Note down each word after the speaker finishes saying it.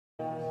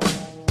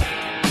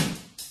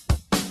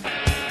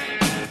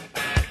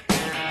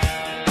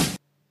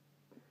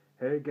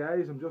Hey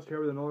guys, I'm just here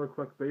with another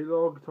quick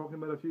vlog talking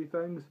about a few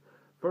things.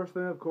 First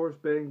thing, of course,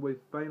 being we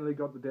finally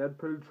got the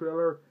Deadpool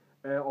trailer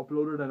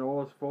uploaded in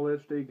all its full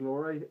HD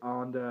glory,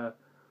 and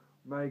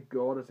my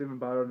god, it's even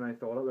better than I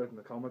thought it looked in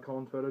the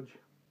Comic-Con footage.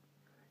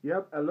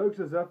 Yep, it looks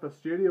as if the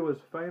studio is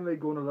finally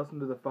going to listen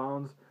to the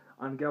fans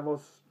and give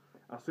us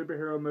a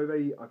superhero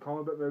movie, a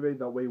comic book movie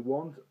that we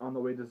want and that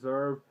we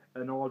deserve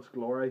in all its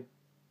glory.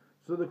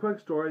 So the quick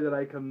story that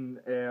I can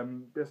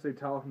basically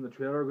tell from the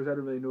trailer, because I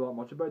didn't really know that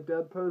much about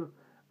Deadpool.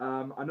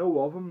 I know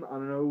of him,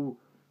 and I know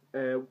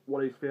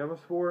what he's famous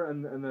for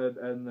in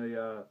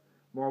the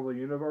Marvel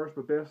universe.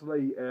 But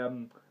basically,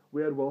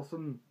 Wade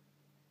Wilson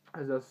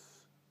is this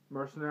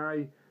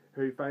mercenary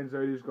who finds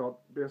out he's got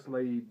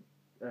basically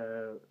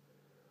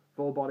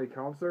full body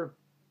cancer.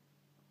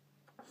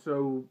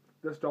 So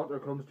this doctor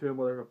comes to him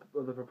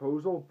with a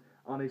proposal,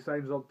 and he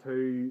signs up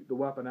to the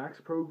Weapon X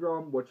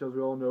program, which, as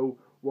we all know,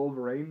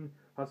 Wolverine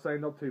had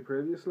signed up to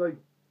previously.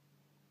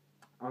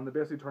 And they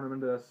basically turn him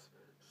into this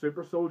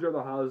super soldier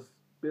that has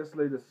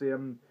basically the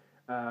same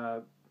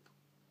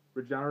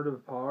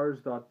regenerative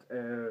powers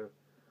that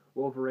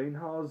Wolverine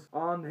has,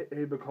 and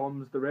he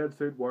becomes the red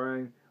suit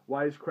wearing,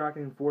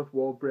 wisecracking, fourth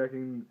wall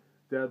breaking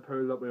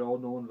Deadpool that we all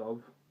know and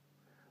love.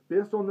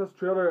 Based on this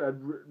trailer, it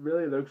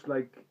really looks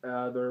like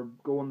they're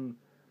going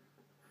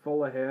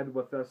full ahead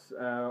with this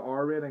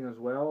R rating as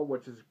well,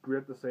 which is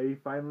great to see.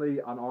 Finally,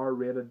 an R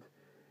rated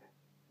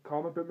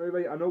comic book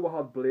movie. I know we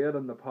had Blade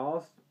in the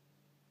past,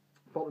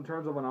 but in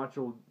terms of an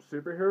actual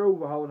superhero,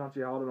 we haven't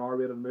actually had an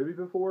R-rated movie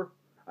before.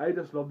 I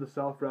just love the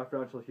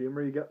self-referential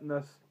humour you get in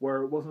this,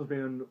 where Wilson's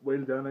being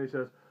wheeled down and he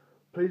says,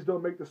 "Please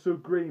don't make the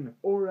suit green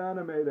or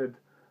animated."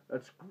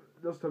 It's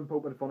just him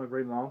poking fun of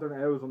Green Lantern.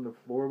 I was on the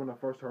floor when I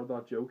first heard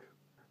that joke.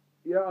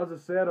 Yeah, as I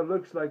said, it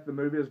looks like the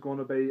movie is going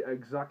to be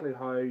exactly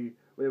how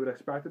we would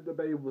expect it to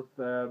be, with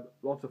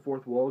lots of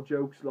fourth wall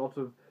jokes, lots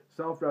of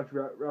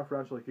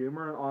self-referential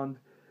humour, and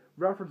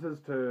references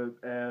to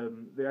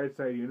the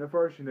outside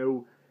universe. You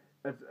know,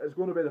 it's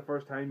going to be the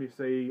first time you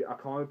see a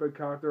comic book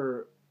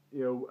character,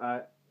 you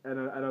know, in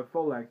a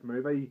full length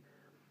movie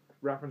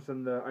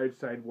referencing the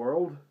outside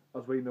world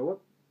as we know it.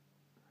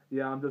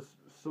 Yeah, I'm just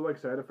so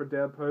excited for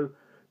Deadpool.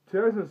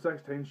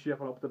 2016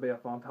 shaping up to be a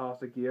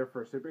fantastic year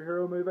for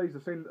superhero movies.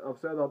 I've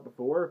said that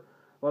before,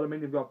 but I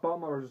mean, you've got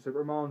Batman vs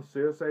Superman,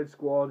 Suicide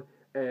Squad,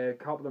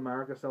 Captain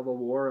America: Civil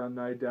War, and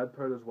now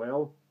Deadpool as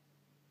well.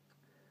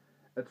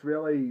 It's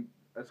going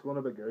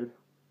to be good.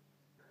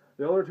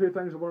 The other two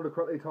things I wanted to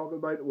quickly talk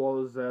about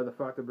was the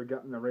fact that we're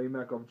getting a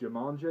remake of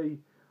Jumanji,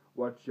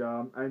 which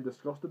I'm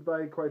disgusted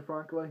by, quite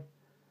frankly.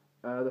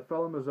 The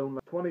film is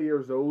only 20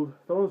 years old.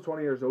 The film is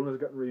 20 years old and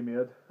is getting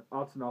remade.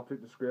 That's an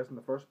absolute disgrace in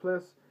the first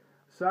place.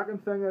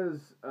 Second thing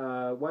is,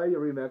 why are you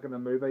remaking a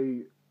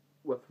movie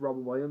with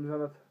Robin Williams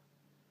in it?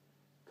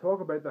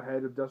 Talk about the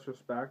height of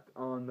disrespect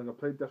and the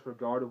complete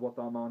disregard of what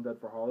that man did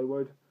for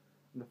Hollywood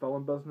in the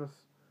film business.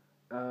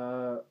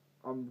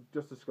 I'm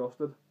just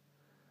disgusted.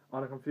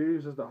 And I'm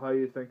confused as to how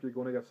you think you're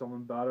going to get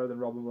someone better than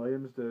Robin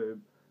Williams to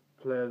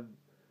play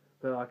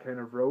that kind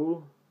of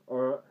role.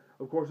 Or,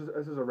 of course,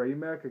 this is a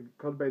remake. It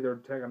could be they're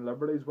taking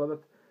liberties with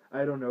it.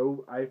 I don't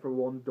know. I, for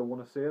one, don't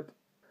want to see it.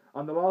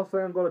 And the last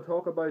thing I'm going to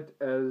talk about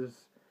is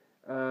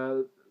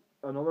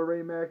another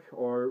remake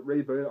or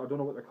reboot. I don't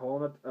know what they're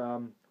calling it.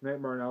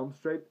 Nightmare on Elm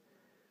Street.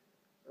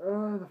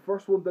 The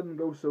first one didn't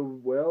go so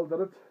well, did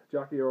it?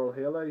 Jackie Earl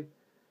Haley.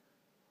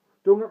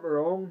 Don't get me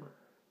wrong.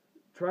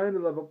 Trying to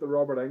live up to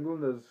Robert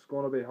Englund is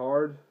going to be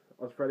hard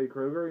as Freddy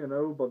Krueger, you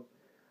know,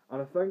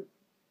 and I think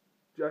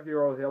Jackie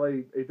Earl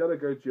Haley, he did a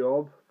good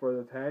job for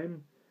the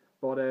time,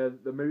 but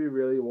the movie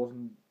really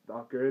wasn't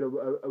that good.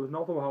 It was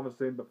nothing we haven't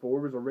seen before.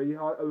 It was a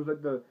rehash. It was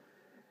like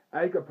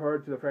I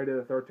compared to the Friday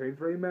the 13th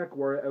remake,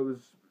 where it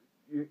was,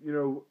 you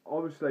know,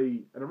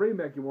 obviously in a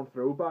remake you want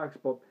throwbacks,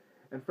 but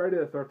in Friday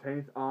the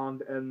 13th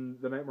and in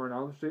the Nightmare on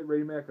Elm Street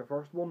remake, the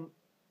first one,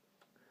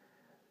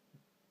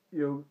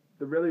 you know,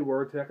 they really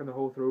were taking the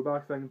whole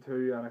throwback thing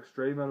to an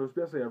extreme, and it was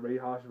basically a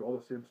rehash of all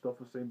the same stuff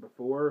we've seen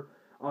before.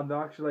 And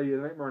actually,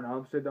 Nightmare on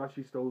Elm Street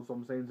actually stole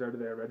some scenes out of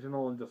the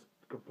original and just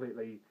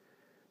completely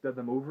did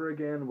them over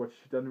again, which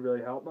didn't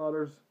really help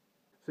matters.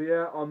 So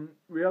yeah,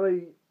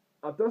 really,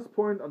 at this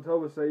point, until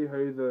we see how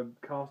the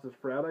cast is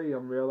Freddy,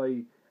 I'm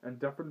really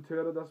indifferent to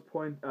it at this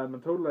point. I'm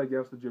totally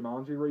against the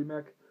Jumanji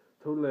remake,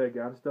 totally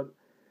against it.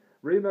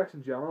 Remakes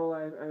in general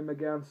I'm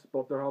against,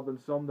 but there have been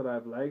some that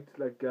I've liked,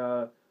 like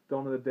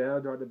Dawn of the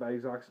Dead, directed by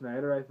Zack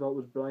Snyder, I thought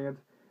was brilliant.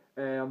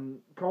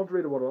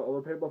 Contrary to what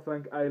other people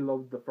think, I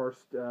loved the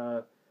first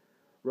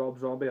Rob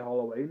Zombie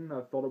Halloween.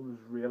 I thought it was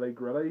really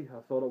gritty. I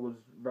thought it was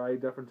very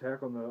different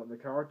take on the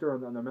character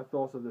and the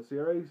mythos of the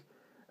series.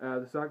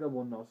 The second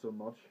one, not so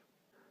much.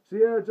 So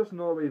yeah, just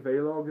another wee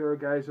vlog there,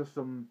 guys. Just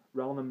some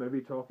random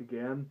movie talk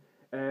again.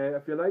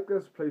 If you like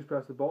this, please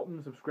press the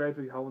button. Subscribe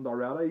if you haven't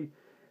already.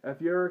 If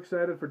you're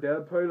excited for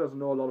Deadpool, as I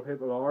know a lot of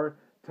people are,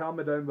 tell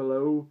me down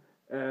below.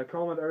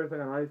 Comment everything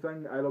and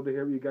anything. I love to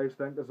hear what you guys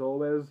think, as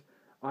always.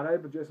 And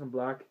I've been Jason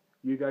Black,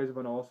 You guys have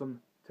been awesome.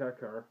 Take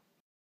care.